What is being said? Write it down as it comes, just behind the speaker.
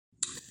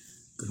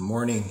Good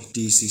morning,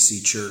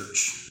 DCC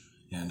Church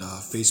and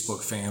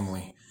Facebook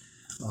family.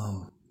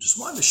 Just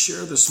wanted to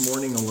share this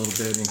morning a little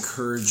bit,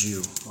 encourage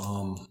you.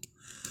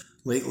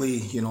 Lately,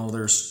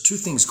 there's two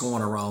things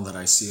going around that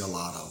I see a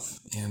lot of,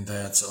 and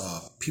that's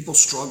people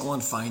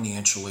struggling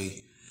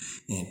financially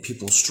and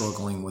people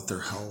struggling with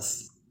their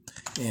health.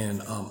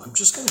 And I'm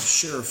just going to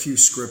share a few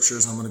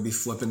scriptures. I'm going to be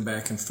flipping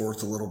back and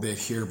forth a little bit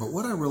here, but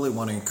what I really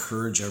want to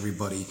encourage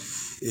everybody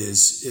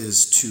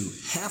is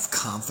to have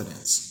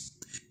confidence.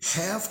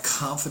 Have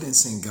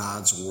confidence in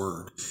God's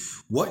word.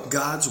 What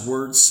God's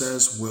word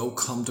says will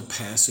come to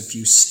pass if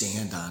you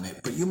stand on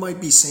it. But you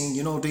might be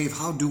saying, Dave,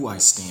 how do I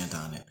stand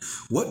on it?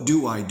 What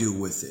do I do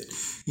with it?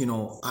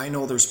 I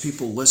know there's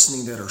people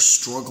listening that are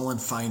struggling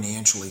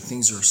financially.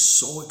 Things are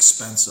so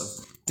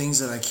expensive. Things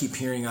that I keep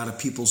hearing out of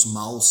people's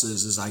mouths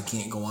is I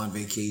can't go on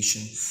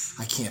vacation.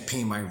 I can't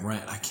pay my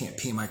rent. I can't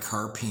pay my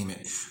car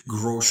payment.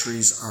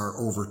 Groceries are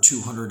over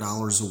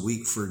 $200 a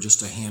week for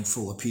just a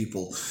handful of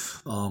people.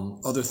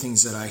 Other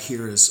things that I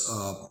hear is,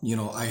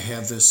 I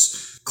have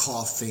this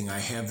cough thing, I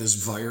have this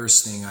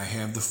virus thing, I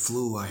have the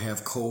flu, I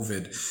have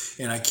COVID.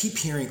 And I keep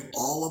hearing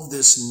all of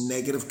this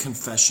negative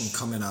confession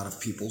coming out of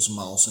people's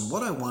mouths. And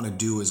what I want to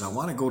do is I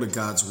want to go to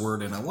God's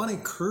word and I want to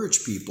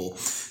encourage people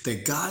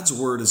that God's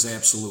word is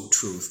absolute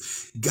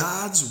truth.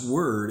 God's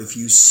word, if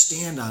you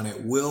stand on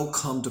it, will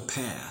come to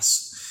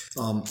pass.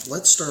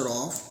 Let's start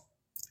off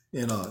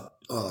in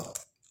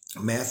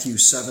Matthew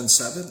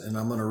 7:7, and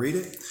I'm going to read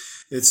it.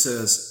 It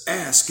says,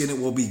 "Ask and it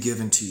will be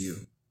given to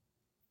you.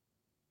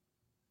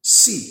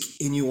 Seek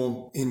and you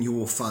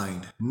will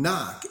find.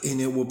 Knock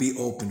and it will be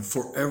open.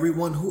 For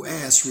everyone who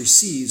asks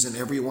receives, and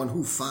everyone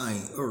who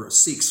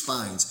seeks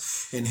finds.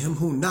 And him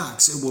who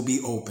knocks it will be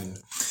open."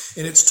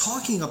 And it's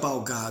talking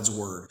about God's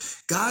word.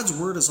 God's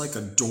word is like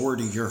a door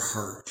to your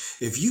heart.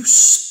 If you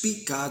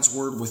speak God's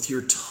word with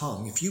your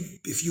tongue, if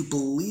you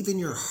believe in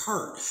your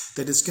heart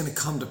that it's going to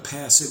come to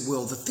pass, it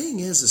will. The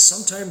thing is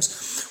sometimes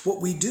what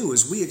we do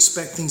is we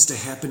expect things to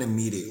happen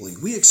immediately.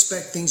 We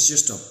expect things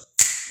just to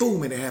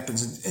boom, and it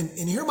happens.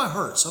 And hear my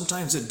heart,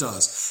 sometimes it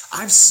does.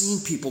 I've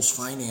seen people's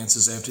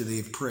finances after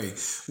they've prayed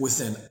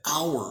within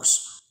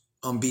hours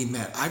be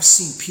met. I've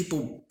seen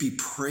people be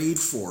prayed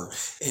for,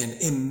 and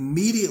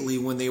immediately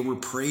when they were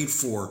prayed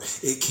for,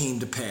 it came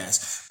to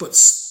pass.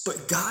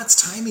 But God's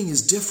timing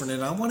is different,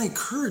 and I want to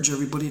encourage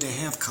everybody to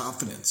have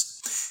confidence.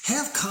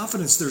 Have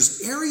confidence.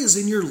 There's areas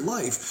in your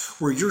life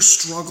where you're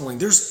struggling.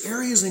 There's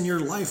areas in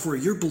your life where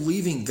you're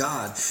believing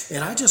God.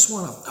 And I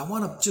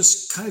want to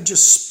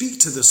just speak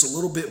to this a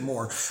little bit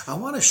more. I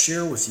want to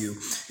share with you.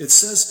 It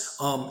says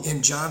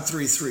in John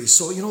 3:3.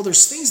 So,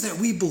 there's things that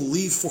we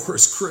believe for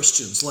as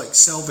Christians, like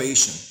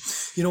salvation.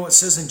 It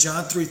says in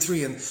John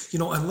 3:3, and,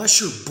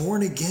 unless you're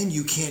born again,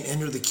 you can't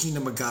enter the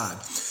kingdom of God.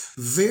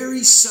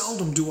 Very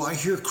seldom do I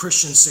hear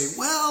Christians say,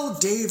 "Well,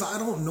 Dave, I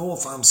don't know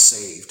if I'm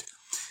saved.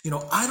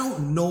 I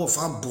don't know if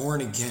I'm born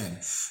again."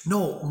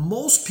 No,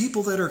 most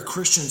people that are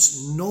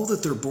Christians know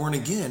that they're born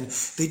again.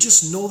 They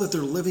just know that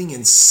they're living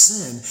in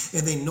sin,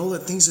 and they know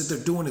that things that they're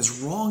doing is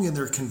wrong, and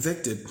they're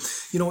convicted.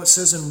 It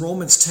says in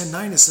Romans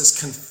 10:9, it says,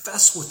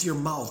 "Confess with your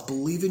mouth,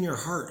 believe in your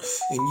heart,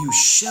 and you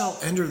shall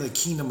enter the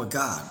kingdom of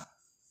God."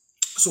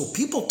 So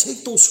people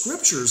take those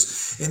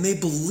scriptures and they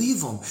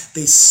believe them.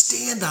 They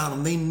stand on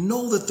them. They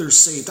know that they're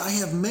saved. I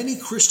have many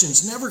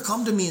Christians never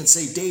come to me and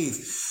say,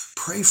 "Dave,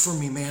 pray for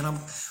me, man.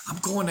 I'm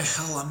going to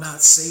hell. I'm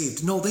not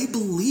saved." No, they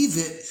believe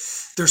it.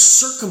 Their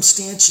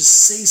circumstances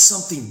say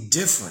something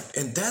different.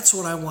 And that's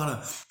what I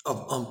want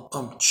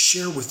to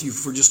share with you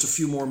for just a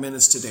few more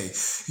minutes today.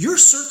 Your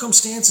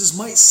circumstances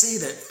might say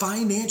that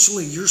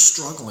financially you're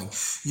struggling.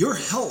 Your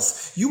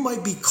health, you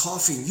might be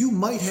coughing. You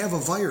might have a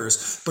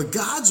virus. But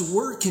God's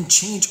word can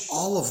change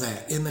all of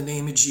that in the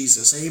name of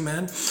Jesus.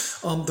 Amen.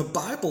 The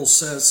Bible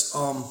says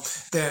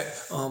that,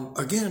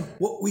 again,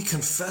 what we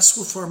confess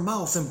with our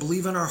mouth and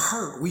believe in our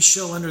heart, we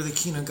shall enter the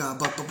kingdom of God.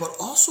 But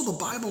also the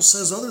Bible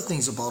says other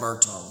things about our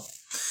tongue.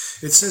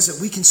 It says that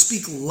we can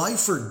speak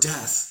life or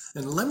death.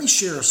 And let me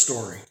share a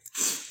story.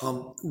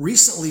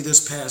 Recently,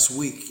 this past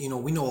week,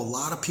 we know a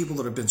lot of people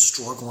that have been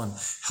struggling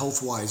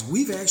health-wise.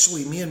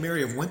 Me and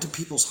Mary have went to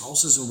people's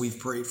houses and we've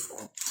prayed for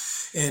them.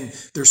 And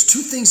there's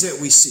two things that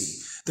we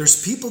see.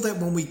 There's people that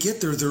when we get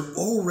there, they're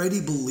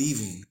already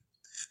believing.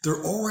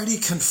 They're already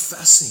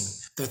confessing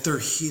that they're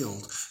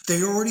healed.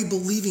 They're already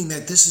believing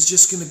that this is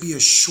just going to be a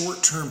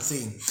short-term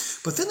thing.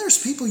 But then there's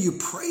people, you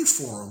pray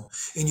for them,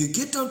 and you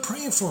get done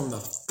praying for them,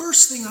 the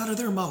first thing out of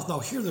their mouth, now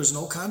here there's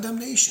no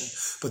condemnation,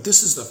 but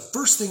this is the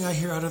first thing I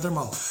hear out of their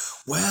mouth.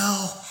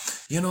 "Well,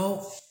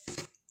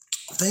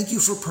 thank you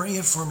for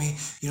praying for me,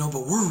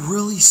 but we're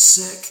really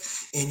sick,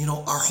 and,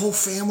 our whole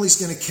family's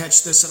going to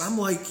catch this." And I'm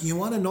like, you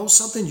want to know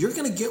something? You're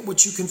going to get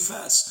what you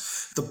confess.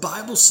 The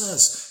Bible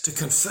says to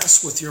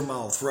confess with your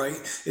mouth, right?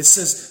 It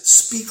says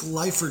speak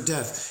life or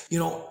death.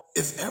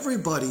 If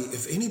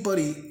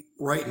anybody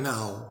right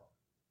now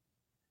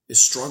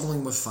is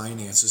struggling with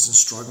finances and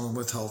struggling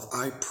with health,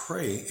 I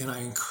pray and I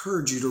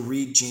encourage you to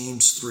read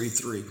James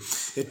 3:3.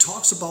 It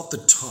talks about the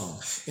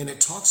tongue, and it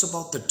talks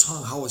about the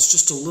tongue, how it's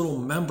just a little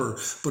member,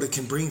 but it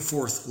can bring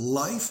forth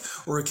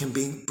life or it can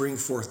bring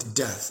forth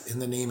death in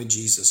the name of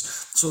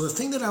Jesus. So the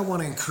thing that I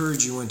want to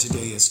encourage you in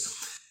today is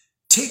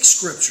take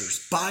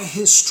scriptures. By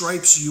his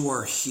stripes you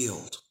are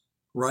healed,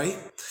 right?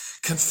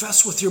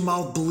 Confess with your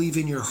mouth, believe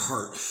in your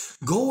heart.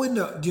 Go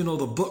into,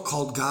 the book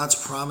called God's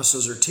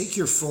Promises, or take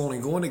your phone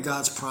and go into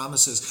God's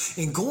Promises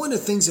and go into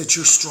things that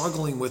you're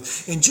struggling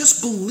with and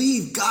just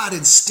believe God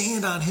and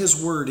stand on his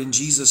word in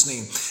Jesus'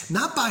 name.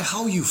 Not by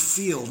how you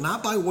feel,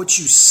 not by what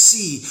you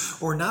see,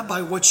 or not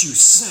by what you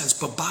sense,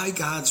 but by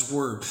God's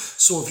word.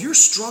 So if you're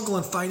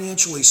struggling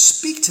financially,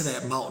 speak to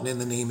that mountain in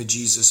the name of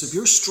Jesus. If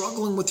you're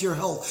struggling with your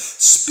health,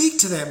 speak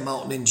to that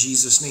mountain in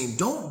Jesus' name.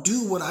 Don't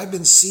do what I've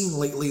been seeing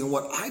lately and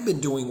what I've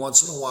been doing once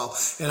in a while,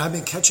 and I've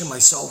been catching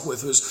myself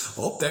with is,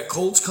 that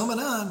cold's coming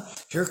on.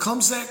 Here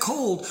comes that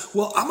cold.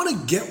 Well, I'm going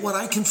to get what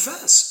I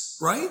confess,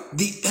 right?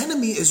 The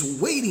enemy is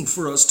waiting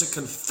for us to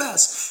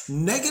confess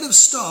negative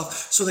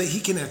stuff so that he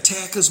can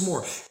attack us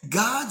more.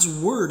 God's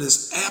word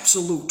is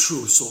absolute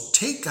truth. So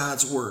take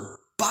God's word.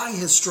 By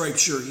his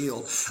stripes you're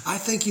healed. I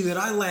thank you that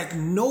I lack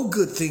no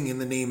good thing in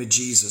the name of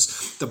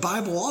Jesus. The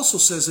Bible also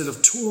says that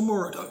if two or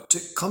more to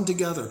come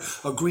together,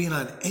 agreeing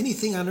on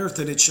anything on earth,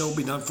 that it shall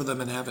be done for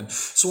them in heaven.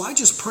 So I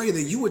just pray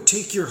that you would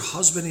take your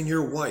husband and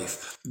your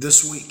wife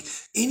this week,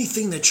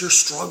 anything that you're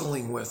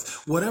struggling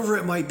with, whatever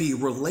it might be,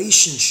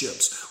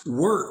 relationships,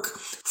 work,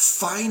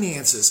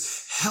 finances,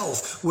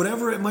 health,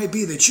 whatever it might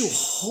be, that you'll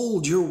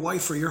hold your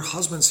wife or your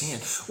husband's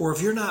hand, or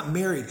if you're not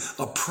married,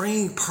 a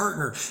praying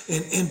partner,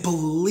 and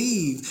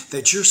believe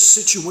that your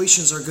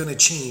situations are going to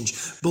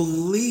change.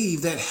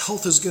 Believe that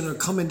health is going to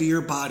come into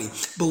your body.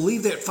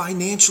 Believe that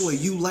financially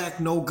you lack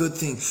no good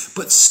thing,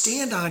 but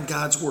stand on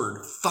God's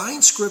word.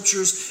 Find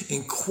scriptures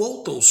and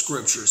quote those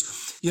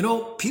scriptures.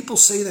 People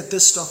say that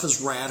this stuff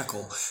is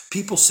radical.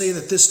 People say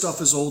that this stuff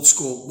is old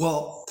school.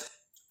 Well,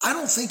 I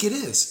don't think it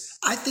is.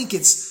 I think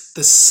it's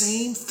the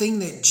same thing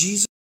that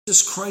Jesus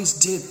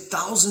Christ did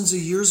thousands of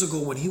years ago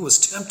when he was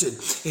tempted.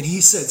 And he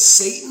said,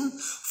 Satan,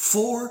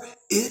 for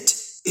it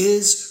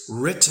is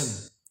written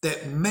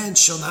that men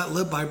shall not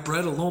live by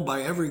bread alone,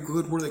 by every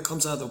good word that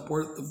comes out of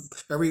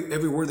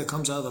every word that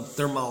comes out of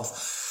their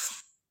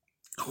mouth.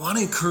 I want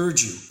to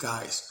encourage you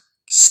guys.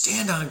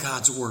 Stand on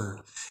God's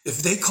word.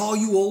 If they call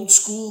you old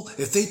school,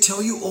 if they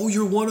tell you,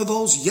 you're one of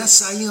those,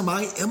 yes, I am.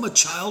 I am a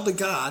child of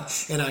God,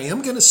 and I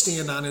am going to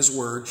stand on his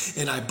word,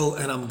 and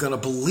I'm going to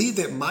believe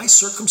that my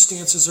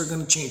circumstances are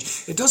going to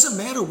change. It doesn't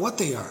matter what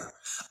they are.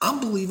 I'm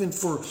believing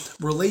for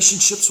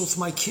relationships with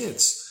my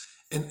kids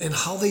and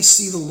how they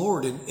see the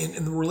Lord and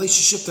the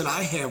relationship that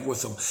I have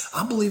with them.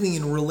 I'm believing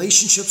in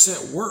relationships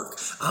at work.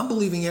 I'm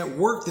believing at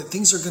work that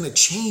things are going to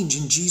change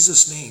in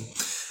Jesus' name.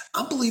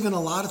 I'm believing a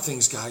lot of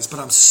things, guys, but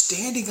I'm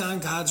standing on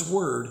God's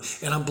word,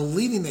 and I'm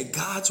believing that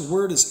God's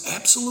word is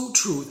absolute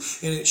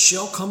truth, and it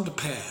shall come to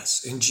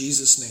pass in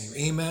Jesus'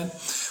 name. Amen.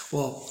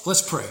 Well,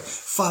 let's pray.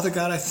 Father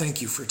God, I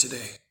thank you for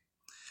today.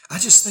 I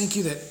just thank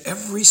you that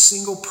every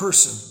single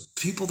person,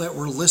 people that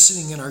were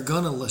listening and are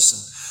going to listen,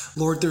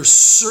 Lord, there's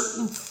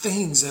certain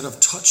things that have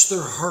touched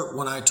their heart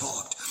when I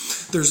talked.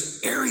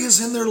 There's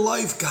areas in their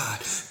life, God,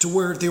 to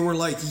where they were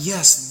like,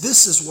 yes,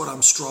 this is what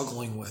I'm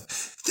struggling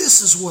with.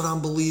 This is what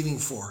I'm believing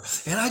for.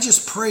 And I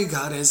just pray,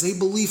 God, as they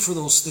believe for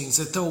those things,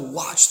 that they'll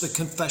watch the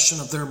confession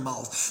of their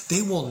mouth.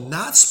 They will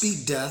not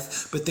speak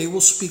death, but they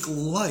will speak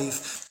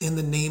life in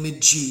the name of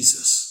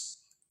Jesus.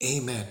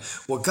 Amen.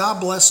 Well, God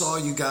bless all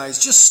you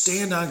guys. Just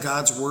stand on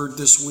God's word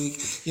this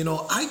week.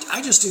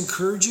 I just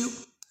encourage you,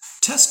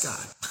 test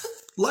God.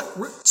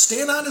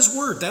 Stand on his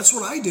word. That's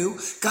what I do.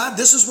 God,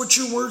 this is what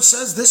your word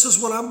says. This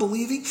is what I'm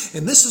believing,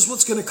 and this is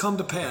what's going to come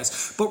to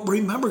pass. But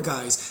remember,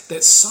 guys,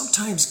 that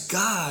sometimes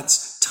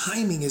God's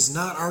timing is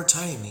not our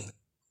timing,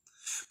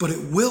 but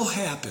it will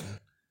happen,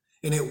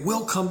 and it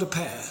will come to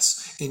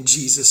pass in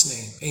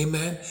Jesus' name.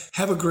 Amen.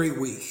 Have a great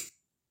week.